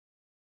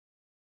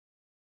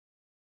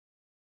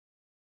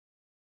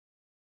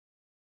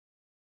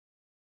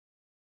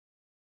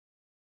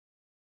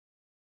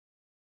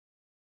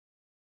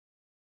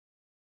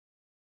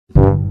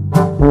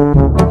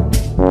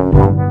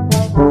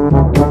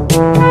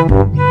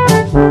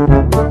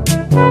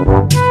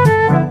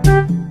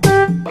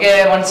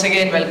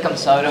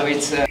Saurav,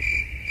 it's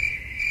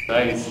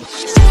Bryce.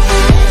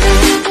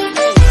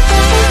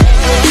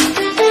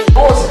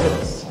 Oh,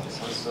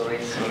 sorry,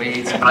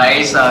 it's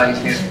Bryce.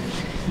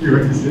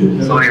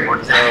 Sorry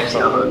about that.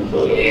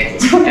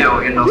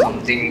 You know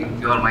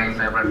something. You are my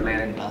favorite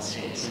player in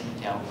Blasters.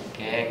 Yeah,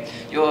 okay.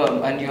 Your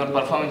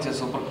performance is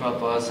super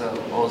was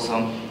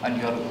awesome,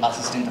 and your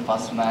assist in the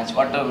first match.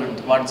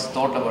 What's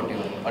thought about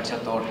you? What's your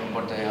thought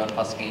about your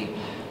first game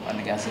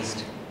and the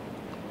assist?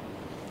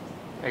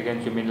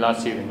 Against you mean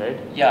last season, right?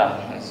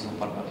 Yeah,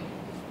 Super Cup.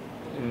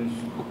 In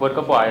Super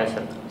Cup or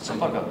ISL?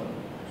 Super Cup.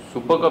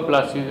 Super Cup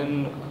last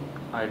season,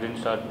 I didn't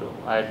start though.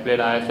 I played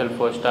ISL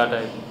first start.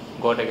 I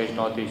got against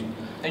Northeast.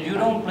 And you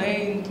don't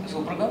play in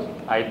Super Cup?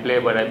 I play,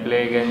 but I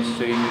play against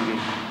Sri.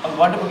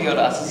 What about your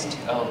assist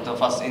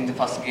in the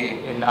first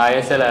game? In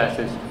ISL, I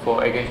assist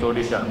for against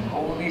Odisha.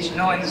 Odisha,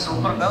 no, in the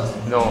Super Cup?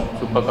 No,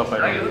 Super Cup.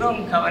 No, you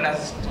don't have an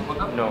assist in Super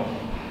Cup? No.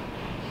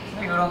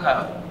 No, you don't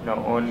have? No,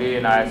 only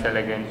in ISL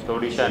against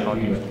Odisha and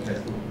Northeast.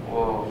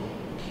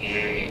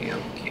 Okay. You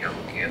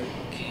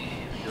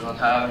don't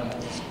have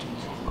assist in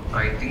Super Cup. I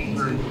think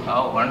you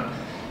have one.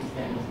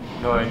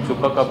 No, in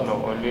Super Cup,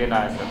 no, only in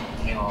ISL.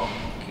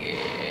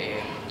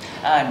 Okay.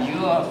 And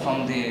you are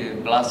from the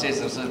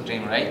Blasters reserve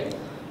team, right?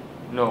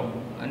 No.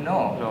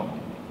 No.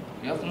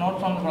 You are not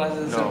from the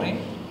Blasters reserve team?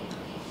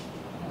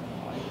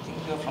 I think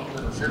you are from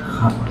the reserve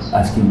team.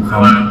 Ask him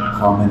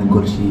how many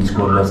goals he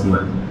scored last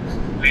year.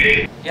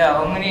 Yeah,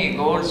 how many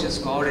goals you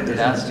scored in the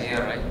last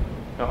year, right?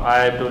 No, I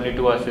had only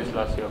 2 assists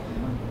last year.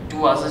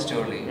 2 assists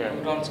only? Yeah.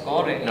 You don't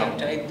score any? No.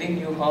 I think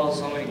you have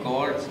so many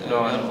goals.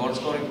 No. Your goal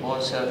scoring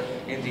goals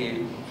in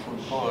the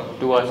football.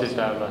 2 assists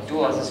I have last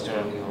 2 assists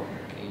only.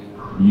 Okay.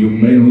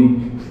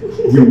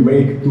 You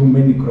make too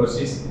many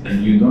crosses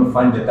and you don't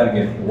find the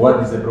target.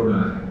 What is the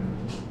problem?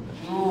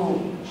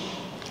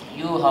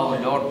 You have a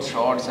lot of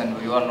shots and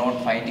you are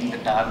not finding the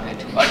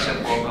target. What's your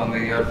problem?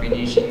 You are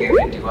finishing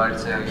everything.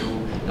 What's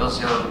you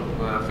lost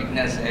your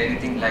fitness,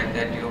 anything like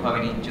that? You have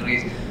any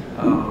injuries?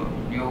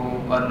 You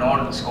are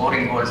not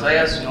scoring goals. Why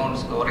are you not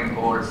scoring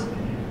goals?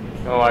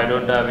 No, I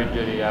don't have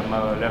injury. I'm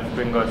a left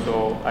winger,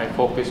 so I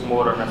focus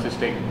more on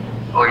assisting.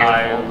 Oh,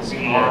 you're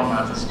focusing more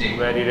on assisting.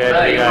 Very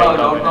rarely you have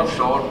a lot of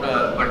shot,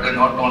 but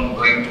not on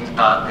going to the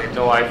target.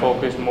 No, I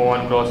focus more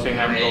on crossing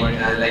and going.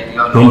 Like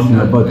you're Thinking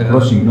not about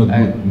crossing,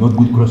 not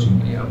good crossing.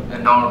 Yeah,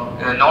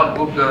 not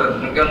good.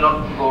 You're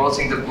not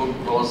crossing the good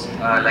cross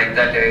like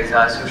that. Is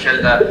as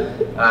usual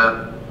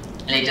the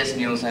latest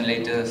news and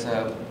latest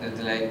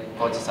like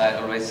coaches I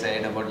always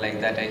said about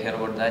like that. I hear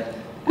about that.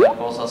 The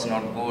cross was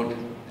not good.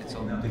 So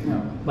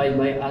By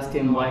ask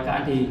him why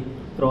can't he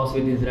cross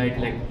with his right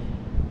leg?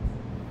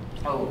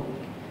 oh,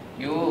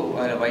 you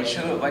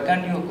why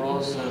can't you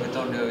cross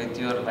with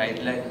your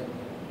right leg?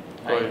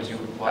 Right, you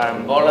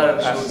bowler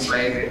should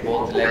play with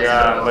both legs.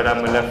 Yeah, but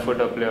I'm a left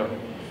footer player,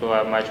 so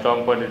my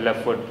strong point is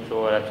left foot.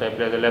 So that's why I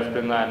play the left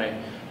winger and I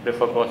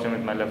prefer crossing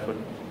with my left foot.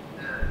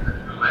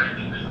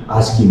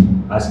 Ask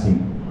him.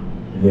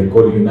 They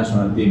call you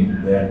national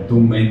team. There are too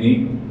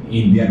many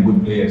Indian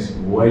good players.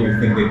 Why you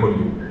think they call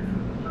you?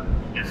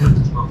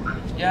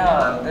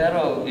 Yeah, there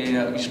are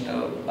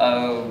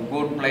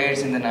good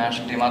players in the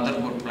national team, other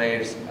good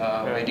players,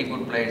 very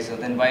good players. So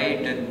then why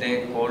did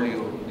they call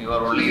you? You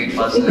are only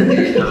first why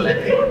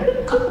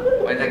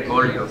they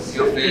call you?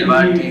 You feel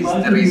what is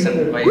the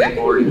reason why they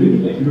call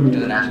you to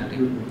the national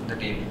team, the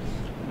team?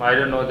 I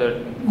don't know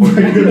the coach.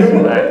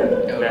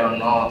 You don't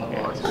know the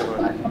coach.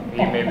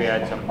 He maybe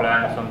had some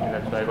plan or something.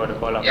 That's why I got a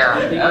call up.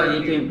 Yeah.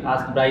 He can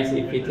ask Bryce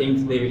if he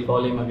thinks they will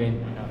call him again.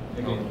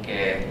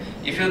 Okay.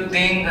 If you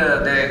think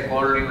they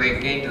call you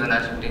again to the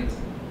national team?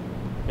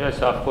 Yes,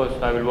 of course.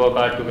 I will work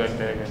hard to get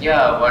there again.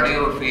 Yeah. What do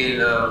you feel?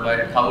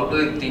 How do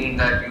you think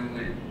that you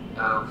will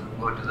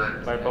go to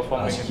that? By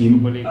performing Ask in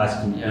Super him League. if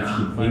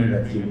he thinks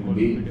that he will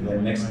be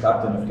the next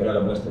captain of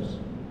Kerala Blasters.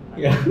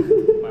 Yeah.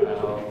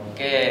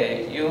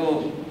 Okay.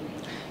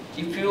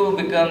 If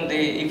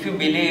you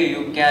believe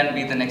you can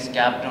be the next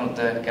captain of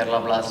the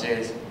Kerala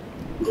Blasters,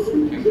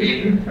 you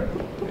feel?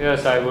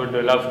 Yes, I would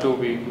love to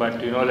be, but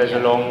there's a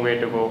long way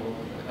to go.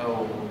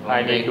 Oh,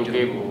 I need to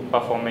keep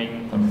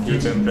performing,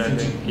 keep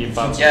impressing, keep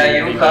up.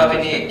 Yeah, you have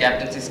any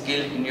captaincy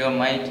skill in your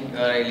mind,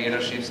 or a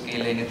leadership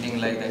skill, anything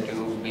like that?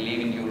 You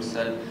believe in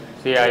yourself?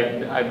 See,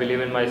 I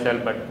believe in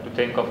myself, but to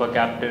think of a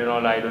captain and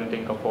all, I don't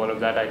think of all of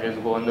that. I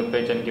just go on the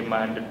pitch and give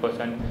my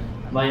 100%.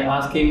 By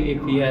ask him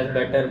if he has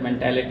better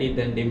mentality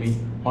than Dimi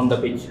on the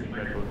pitch.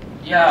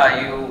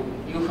 Yeah,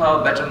 you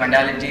have better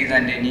mentality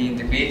than any in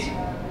the pitch.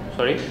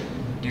 Sorry?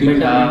 Better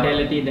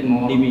mentality than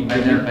Dimi.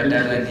 Better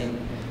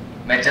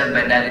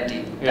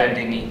mentality than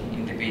any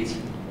in the pitch.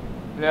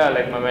 Yeah,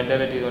 like my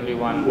mentality is only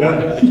one. On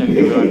the pitch and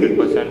give you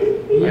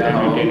 100%. Yeah.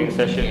 And retaining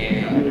session.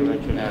 Yeah. And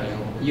eventually.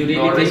 You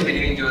You always really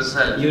believe in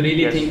yourself. think? You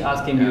really Yes. think?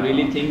 Ask him. You Yeah.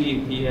 really think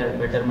if he has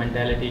better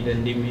mentality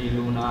than Dimi,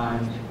 Luna,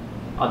 and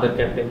other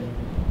captains?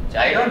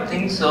 I don't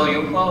think so.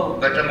 You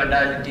have better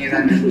mentality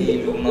than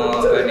me,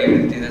 Luna, when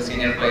you the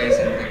senior players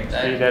and things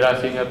like See, that. there are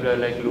senior players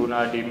like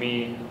Luna,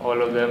 Dimi,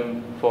 all of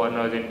them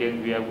foreigners,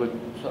 Indians. We have good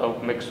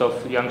mix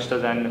of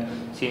youngsters and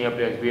senior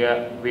players.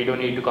 We don't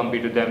need to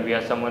compete with them. We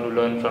are someone who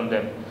learn from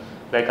them.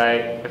 Like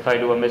if I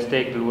do a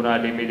mistake, Luna,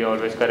 Dimi, they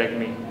always correct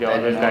me. They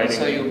always And guide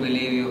also me. you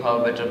believe you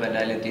have better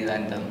mentality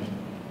than them.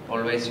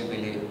 Always you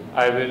believe.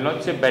 I will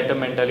not say better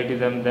mentality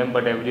than them,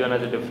 but everyone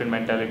has a different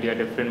mentality, a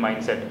different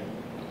mindset.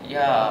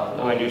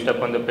 Yeah. When you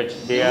step on the pitch,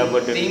 they have a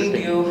different Think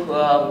thing. you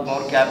have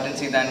more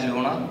captaincy than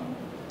Luna?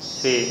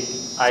 See,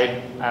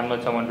 I'm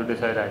not someone to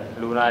decide that.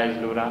 Luna is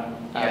Luna.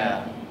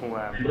 Yeah. I'm who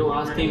I am. Bro,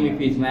 ask him if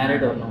he's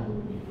married or no.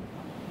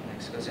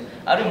 Next question.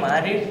 Are you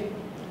married?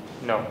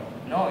 No.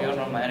 No, you're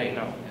not married.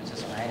 No. You're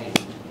just married.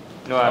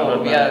 No, I'm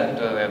not. We married.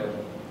 are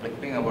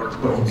flipping about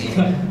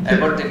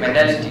the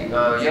mentality.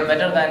 You're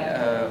better than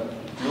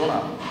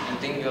Luna. You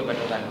think you're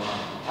better than Luna?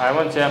 I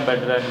won't say I'm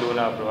better than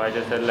Luna, bro. I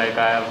just said like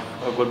I have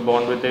a good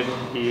bond with him.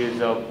 He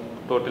is a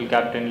total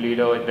captain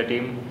leader in the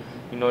team.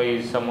 You know,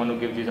 he's someone who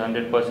gives his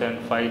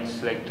 100%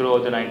 fights like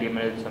throughout the 90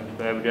 minutes.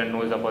 Everyone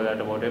knows about that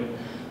about him.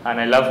 And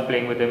I love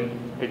playing with him.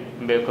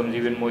 It becomes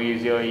even more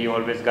easier. He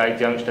always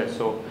guides youngsters.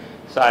 So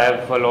I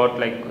have a lot,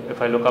 like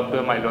if I look up to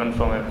him, I learn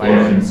from him. Call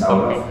him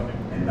Saurav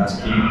and ask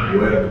him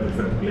where to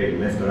prefer to play,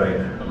 left or right.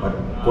 But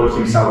call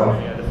him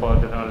Saurav. Yeah, the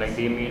father, like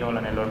Dimi and all,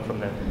 and I learn from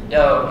them.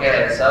 Yeah,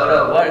 okay.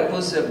 Saurav,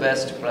 who's the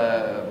best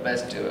player,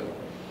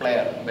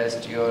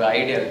 best your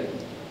ideal?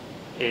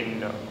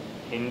 In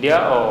India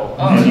or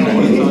Oh,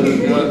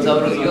 no,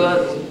 Saurav, you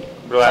are.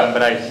 bro, I'm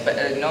Bryce.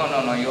 No.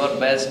 Your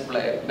best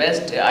player,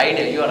 best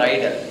idol, your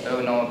idol.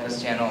 Oh no,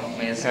 Cristiano,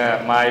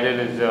 Messi. My idol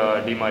is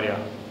Di Maria.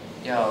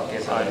 Yeah, okay,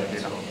 sorry.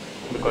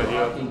 Because you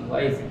have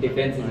Why his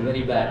defense is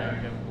very bad.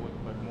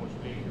 but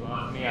mostly if you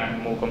ask me,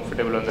 I'm more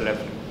comfortable on the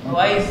left.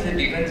 Why is the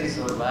defense is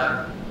so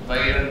bad?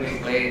 Why don't we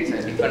play as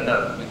a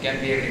defender? We can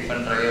be a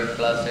defender, you're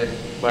plus it.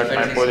 But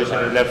my position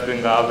is left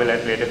wing. How will I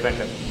play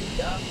defender?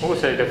 Who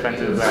says defense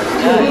is bad?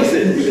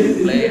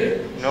 Yeah, play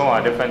it. No,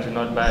 our defense is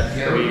not bad.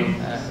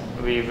 Yeah.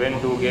 We win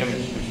 2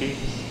 games. You see,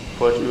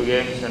 first 2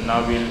 games, and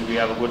now we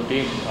have a good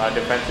team. Our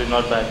defense is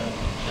not bad.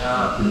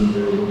 Yeah.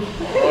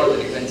 Overall, the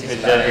defense is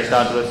It's bad. just the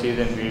start of the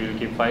season. We will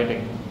keep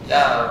fighting.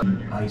 Yeah.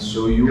 I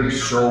saw you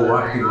so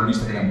active on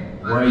Instagram.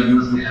 Why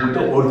you put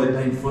all the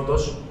time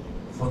photos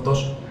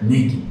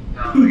naked?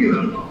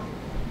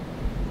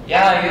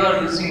 Yeah, you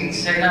are using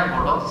Instagram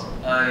photos.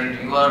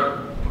 You are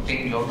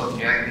putting lot of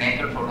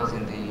naked photos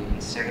in the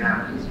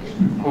Instagram.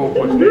 Who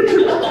put it?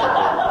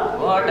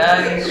 What I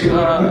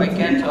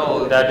can't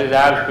show. That is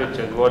abs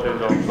pictures. What is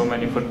wrong? So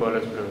many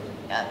footballers play.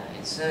 Yeah,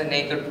 it's a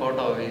naked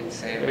photo.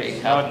 It's a very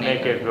It's half not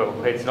naked,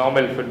 bro. It's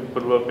normal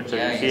football picture.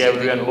 Yeah, You see it's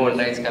everyone the Human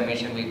post. Rights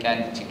Commission. We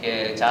can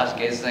charge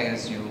cases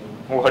against you.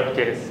 What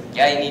case?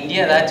 Yeah, in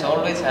India that's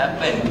always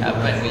happened.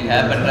 Will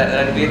happen.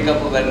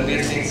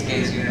 Ranveer Singh's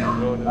case, you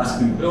know. Ask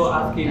him. Bro,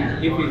 ask him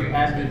if his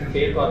abs is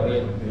fake or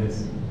real.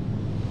 Yes.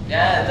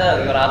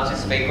 Yeah, your abs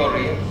is fake or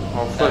real?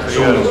 Of course,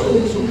 Show real. me.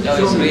 No,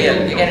 it's real.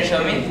 You can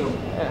show me?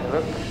 Yeah,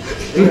 look.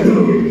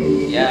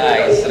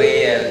 Yeah, it's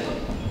real.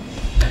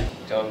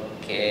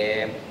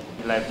 Okay.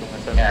 Life to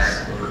myself. Yeah.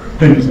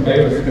 1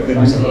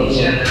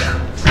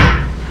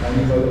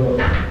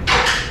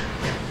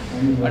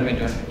 minute, 1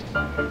 minute.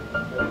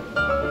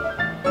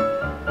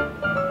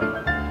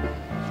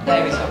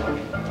 Thank you so much.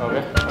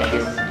 Okay. Thank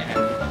you.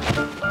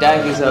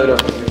 Thank you, Saurav.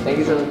 Thank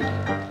you so much.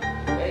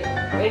 Wait.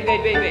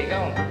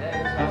 Come on.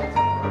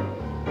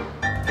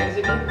 Can you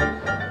see me?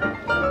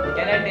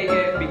 Can I take a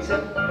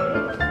picture?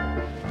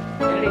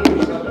 Can I take a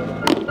picture?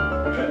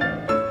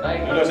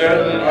 Right. Hello sir,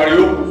 how are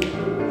you?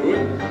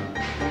 Good?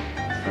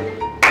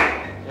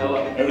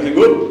 Everything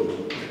good?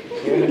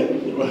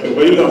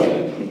 Why you laugh?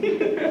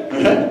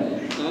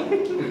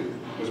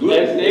 Was good?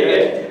 Let's take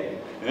it.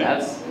 Yeah?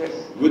 Abs.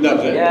 Good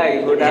abs, eh?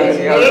 Yeah, good abs.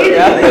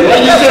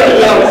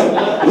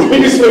 Why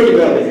you so good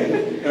abs?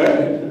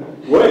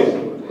 Why?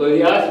 Because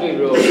he asked me,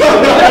 bro.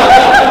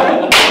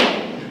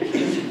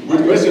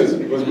 Good questions.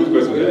 It was good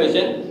questions.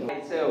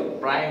 It's a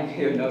prank,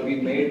 we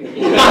made.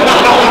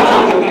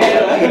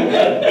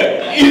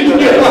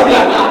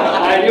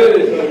 I knew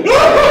this.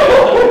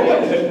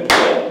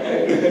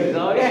 It's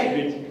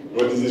okay.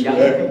 What is this?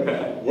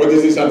 What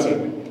is this answer?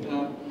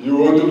 You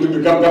want to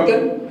become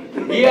captain?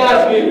 He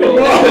asked me, bro.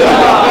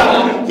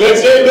 Then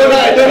say, don't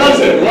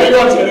answer. Why you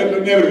answer?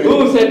 Never.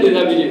 Who said this,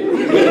 Abhijit?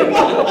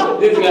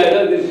 This guy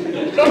does this.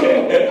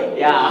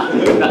 Yeah.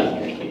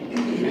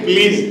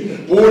 Please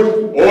put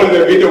all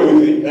the video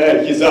with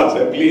his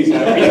answer, please.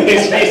 All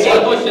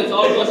questions, no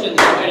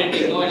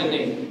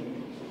editing.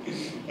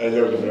 I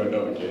love you, bro. No,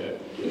 okay.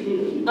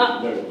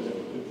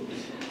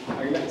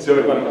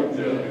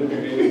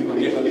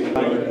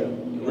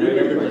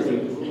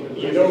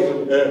 You know,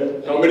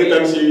 how many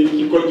times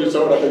he called you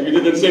Saurav and you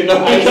didn't say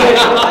nothing? He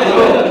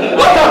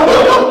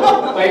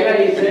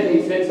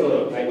said so.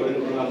 I told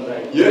him I'm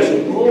right. Yes.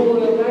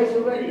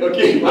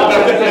 Okay. But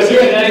after I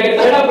said,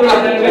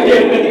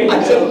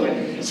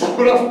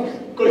 Saurav,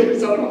 call him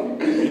Saurav.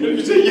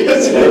 You say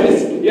yes.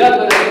 Yeah,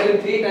 but I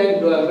said 3 times.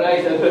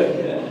 Bryce.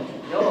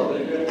 No,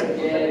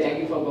 yeah,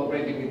 thank you for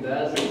cooperating with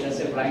us. It's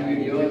just a prank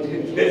video.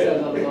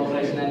 It's not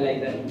professional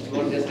like that. It's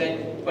just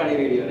like funny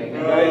video like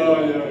that.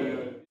 Yeah.